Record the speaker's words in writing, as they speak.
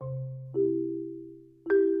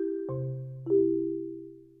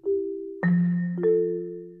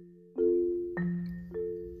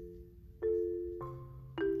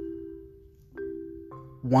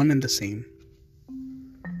one and the same.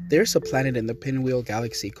 There's a planet in the Pinwheel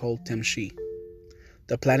Galaxy called Tem-shi.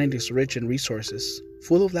 The planet is rich in resources,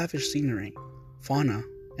 full of lavish scenery, fauna,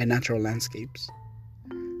 and natural landscapes.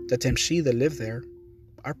 The Tem-shi that live there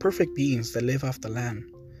are perfect beings that live off the land.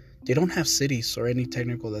 They don't have cities or any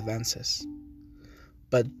technical advances,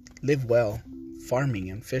 but live well, farming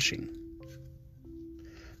and fishing.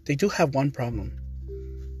 They do have one problem.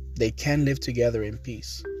 They can't live together in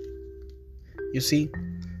peace. You see,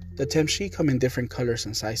 the Tem-shi come in different colors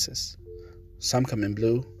and sizes. Some come in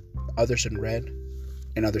blue, others in red,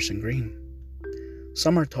 and others in green.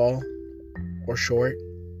 Some are tall or short,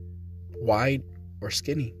 wide or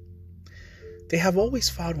skinny. They have always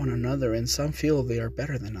fought one another, and some feel they are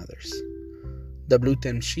better than others. The blue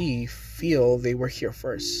Tem-shi feel they were here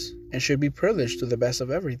first and should be privileged to the best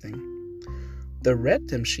of everything. The red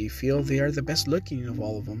Tem-shi feel they are the best looking of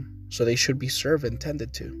all of them, so they should be served and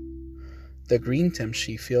tended to. The green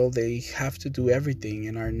Tem-shi feel they have to do everything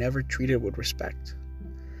and are never treated with respect.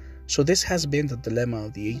 So this has been the dilemma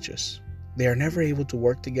of the ages. They are never able to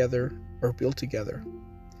work together or build together,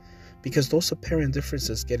 because those apparent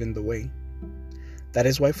differences get in the way. That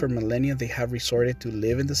is why for millennia they have resorted to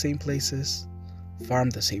live in the same places, farm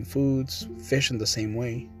the same foods, fish in the same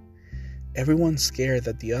way. Everyone's scared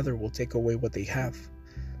that the other will take away what they have,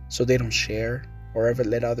 so they don't share or ever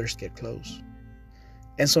let others get close.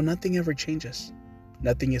 And so nothing ever changes.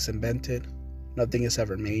 Nothing is invented, nothing is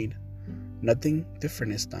ever made, nothing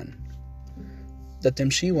different is done. The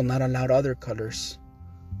Tem-shi will not allow other colors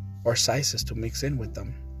or sizes to mix in with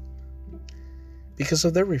them. Because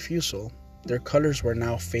of their refusal, their colors were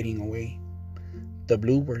now fading away. The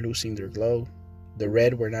blue were losing their glow, the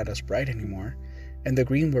red were not as bright anymore, and the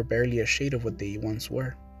green were barely a shade of what they once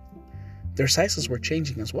were. Their sizes were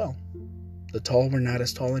changing as well. The tall were not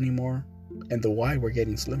as tall anymore, and the wide were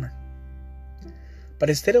getting slimmer. But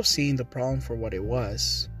instead of seeing the problem for what it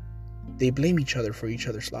was, they blame each other for each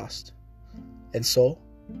other's loss. And so,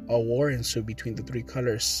 a war ensued between the three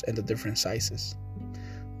colors and the different sizes.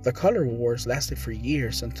 The color wars lasted for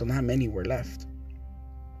years until not many were left.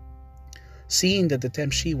 Seeing that the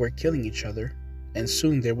Tem-shi were killing each other, and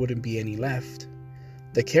soon there wouldn't be any left,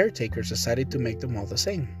 the caretakers decided to make them all the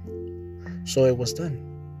same. So it was done,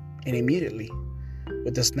 and immediately,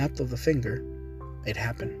 with the snap of the finger, it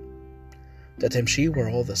happened. The Tem-shi were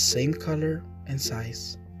all the same color and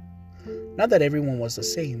size. Now that everyone was the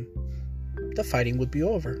same, the fighting would be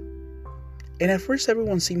over. And at first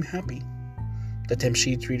everyone seemed happy. The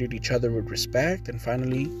Tem-shi treated each other with respect, and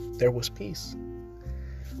finally there was peace.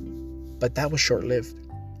 But that was short-lived,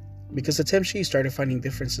 because the Tem-shi started finding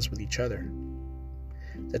differences with each other.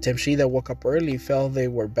 The Tem-shi that woke up early felt they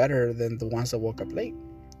were better than the ones that woke up late.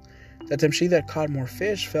 The Tem-shi that caught more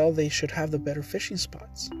fish felt they should have the better fishing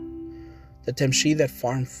spots. The Tem-shi that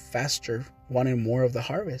farmed faster wanted more of the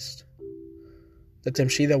harvest. The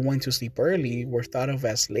Tem-shi that went to sleep early were thought of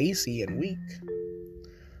as lazy and weak.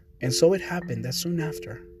 And so it happened that soon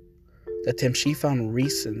after, the Tem-shi found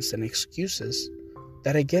reasons and excuses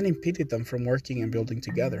that again impeded them from working and building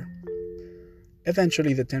together.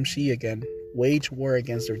 Eventually, the Tem-shi again waged war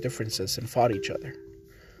against their differences and fought each other.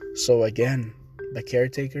 So again, the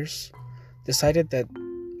caretakers decided that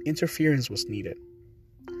interference was needed.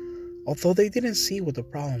 Although they didn't see what the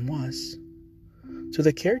problem was, to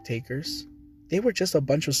the caretakers, they were just a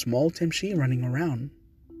bunch of small Tem-shi running around,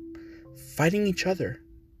 fighting each other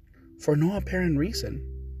for no apparent reason.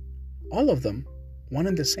 All of them, one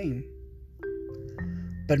and the same.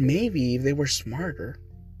 But maybe if they were smarter,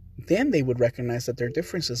 then they would recognize that their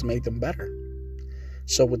differences made them better.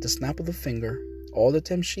 So with the snap of the finger, all the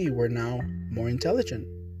Tem-shi were now more intelligent.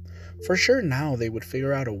 For sure now they would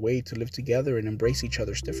figure out a way to live together and embrace each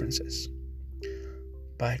other's differences.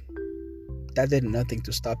 But that did nothing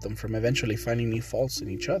to stop them from eventually finding new faults in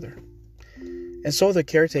each other. And so the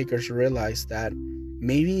caretakers realized that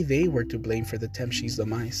maybe they were to blame for the Tem-shi's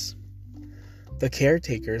demise. The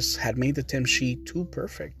caretakers had made the Tem-shi too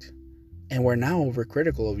perfect and were now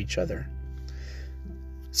overcritical of each other.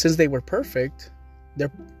 Since they were perfect,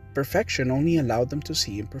 their perfection only allowed them to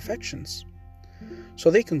see imperfections. So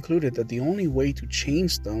they concluded that the only way to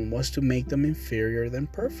change them was to make them inferior than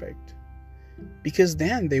perfect, because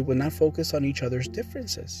then they would not focus on each other's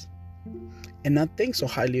differences and not think so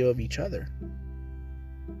highly of each other.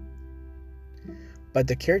 But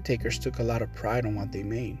the caretakers took a lot of pride on what they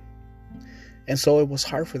made, and so it was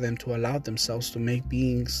hard for them to allow themselves to make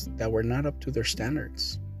beings that were not up to their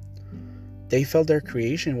standards. They felt their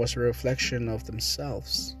creation was a reflection of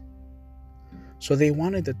themselves. So they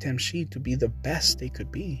wanted the Tem-shi to be the best they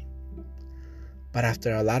could be. But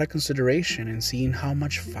after a lot of consideration and seeing how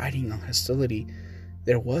much fighting and hostility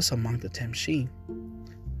there was among the Tem-shi.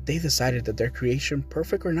 They decided that their creation,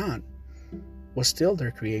 perfect or not, was still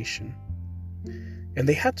their creation. And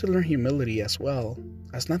they had to learn humility as well,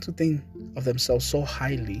 as not to think of themselves so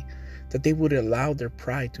highly that they would allow their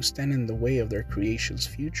pride to stand in the way of their creation's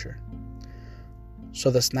future. So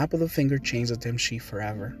the snap of the finger changed the Tem-shi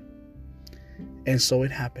forever. And so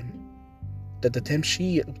it happened that the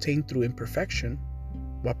Tem-shi obtained through imperfection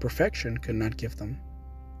what perfection could not give them.